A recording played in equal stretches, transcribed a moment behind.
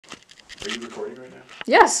Are you recording right now?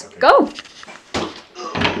 Yes, okay. Go!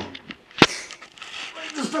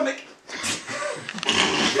 The stomach!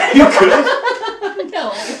 You could?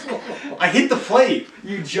 No. I hit the plate!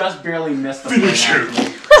 You just barely missed the Finish plate.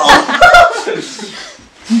 him!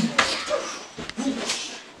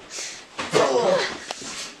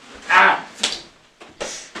 Ah!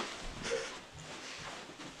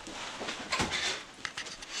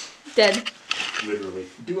 Dead. Literally.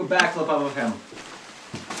 Do a backflip off of him.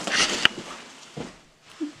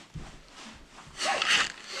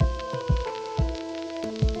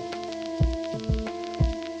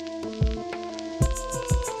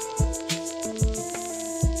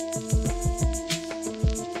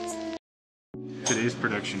 Today's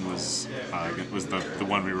production was the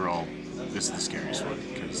one we were all. This is the scariest one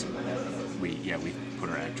because we put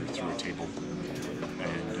our actor through a table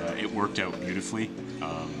and it worked out beautifully.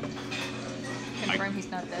 Confirm he's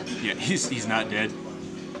not dead. Yeah, he's not dead.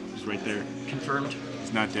 He's right there. Confirmed.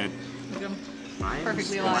 He's not dead. Look at him.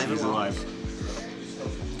 Perfectly alive. He's alive.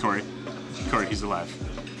 Corey, he's alive.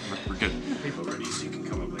 We're good. People ready, so you can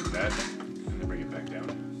come up like that and then bring it back down.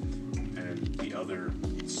 And the other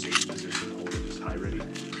safe position, hold it just high ready. Like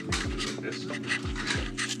this.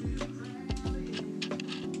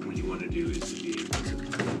 What you want to do is to be able to,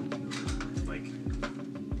 like,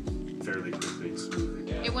 fairly quickly and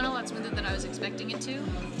smoothly. It went a lot smoother than I was expecting it to,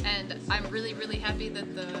 and I'm really, really happy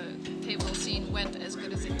that the table scene went as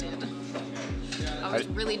good as it did. I was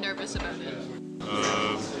really nervous about it.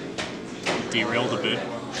 Derailed a bit,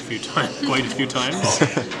 quite a few times,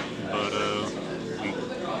 but we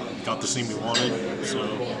got the scene we wanted, so.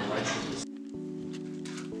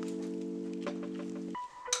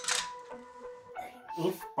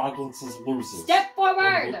 If Baggins loses, Step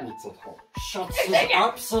forward! Shuts his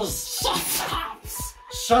apses!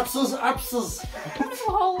 Shuts his apses!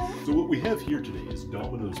 So what we have here today is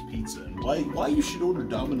Domino's Pizza, and why you should order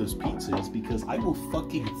Domino's Pizza is because I will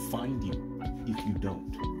fucking find you if you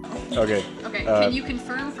don't. Okay. Okay, can you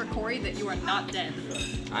confirm for Corey that you are not dead?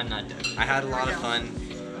 I'm not dead. I had a lot of fun.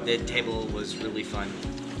 The table was really fun.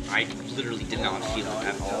 I literally did not feel it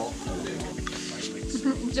at all.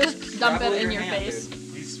 Just dump it in your face.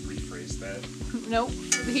 Please rephrase that. Nope,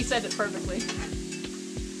 he said it perfectly.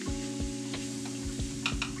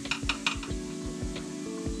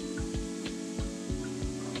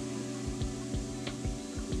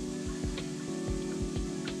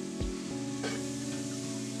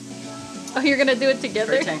 Oh, you're gonna do it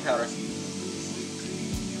together? Spray tank powder.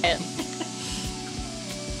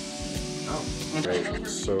 Right,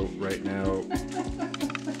 so right now,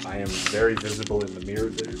 I am very visible in the mirror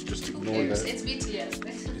there, just ignore that. It's BTS,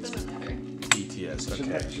 it doesn't matter. BTS,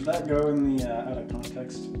 okay. Should that go in the out of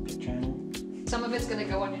context channel? Some of it's gonna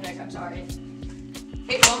go on your neck, I'm sorry.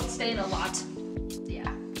 It won't stain a lot.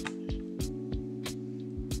 Yeah.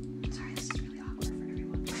 Sorry, this is really awkward for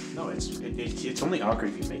everyone. No, it's only awkward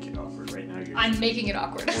if you make it awkward. Right now you're... I'm making it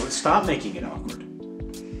awkward. Well, stop making it awkward.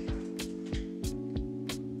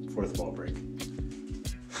 Fourth wall break.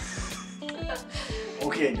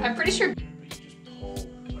 Okay. I'm pretty sure.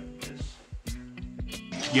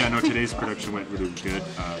 Yeah, no, today's production went really good.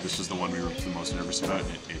 This was the one we were the most nervous about.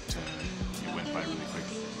 It went by really quick.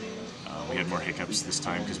 We had more hiccups this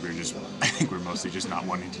time because we were just, I think we're mostly just not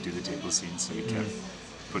wanting to do the table scene, so we kept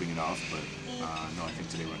putting it off, but no, I think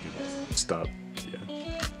today went good. Stop. Yeah.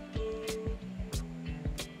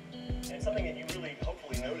 And something that you really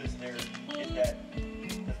hopefully noticed there is that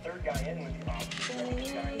the third guy in with the opposite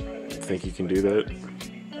guy in front of him. Think you can do that?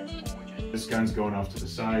 This gun's going off to the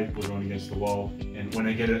side, we're going against the wall, and when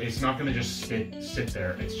I get it, it's not going to just sit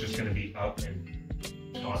there, it's just going to be up and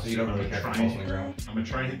tossed. So you don't really have to fall on the ground. I'm going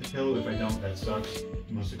to try and hit the pillow. If I don't, that sucks.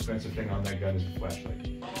 The most expensive thing on that gun is the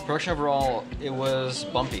flashlight. Production overall, it was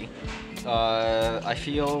bumpy. I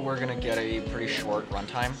feel we're gonna get a pretty short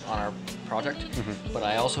runtime on our project, but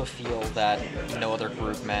I also feel that no other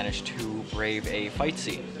group managed to brave a fight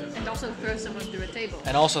scene. And also throw someone through a table.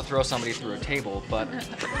 And also throw somebody through a table, but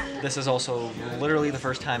this is also literally the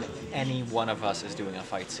first time any one of us is doing a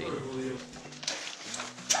fight scene.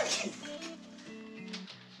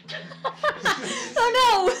 Oh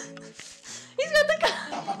no! He's got the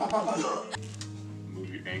gun!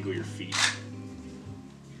 Angle your feet.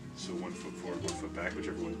 So 1 foot forward, 1 foot back,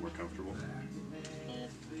 whichever one's more comfortable.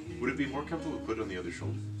 Would it be more comfortable to put it on the other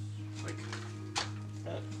shoulder? Like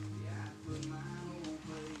that?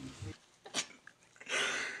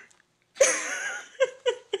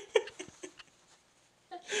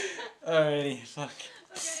 Alrighty, fuck.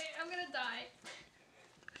 Okay, I'm gonna die.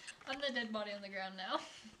 I'm the dead body on the ground now.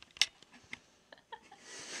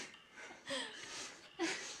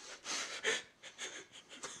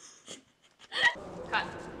 Cut.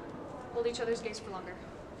 Hold each other's gaze for longer.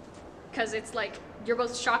 Because it's like, you're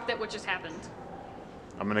both shocked at what just happened.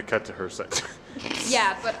 I'm gonna cut to her side.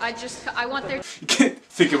 Yeah, but I want there.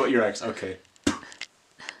 Think about your ex. Okay.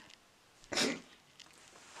 I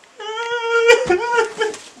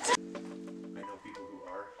know people who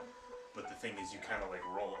are, but the thing is, you kind of like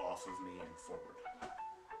roll off of me and forward.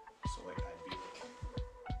 So like I'd be like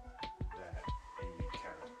that, and you'd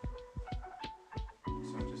kind of.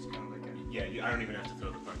 So I'm just kind of like, I don't even have to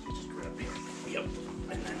throw the punch. You just grab me. Yep,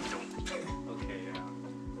 and then don't. Okay, yeah.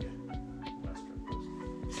 Last turn was.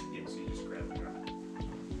 Yeah, so you just grab me.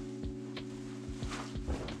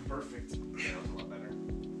 Perfect. Yeah, that was a lot better.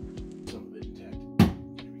 Some of it intact.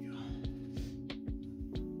 Here we go.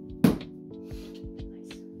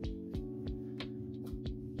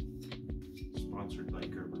 Sponsored by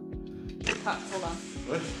Gerber. Hold on.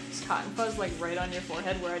 What? Is cotton fuzz like right on your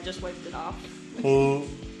forehead where I just wiped it off? Oh.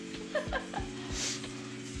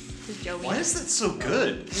 Is Joey? Why is that so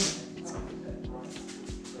good?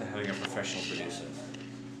 Having a professional producer.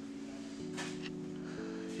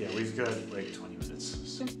 Yeah, we've got like 20 minutes.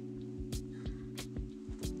 So.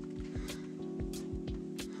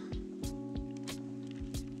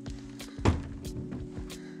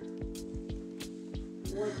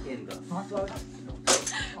 What in the fuck?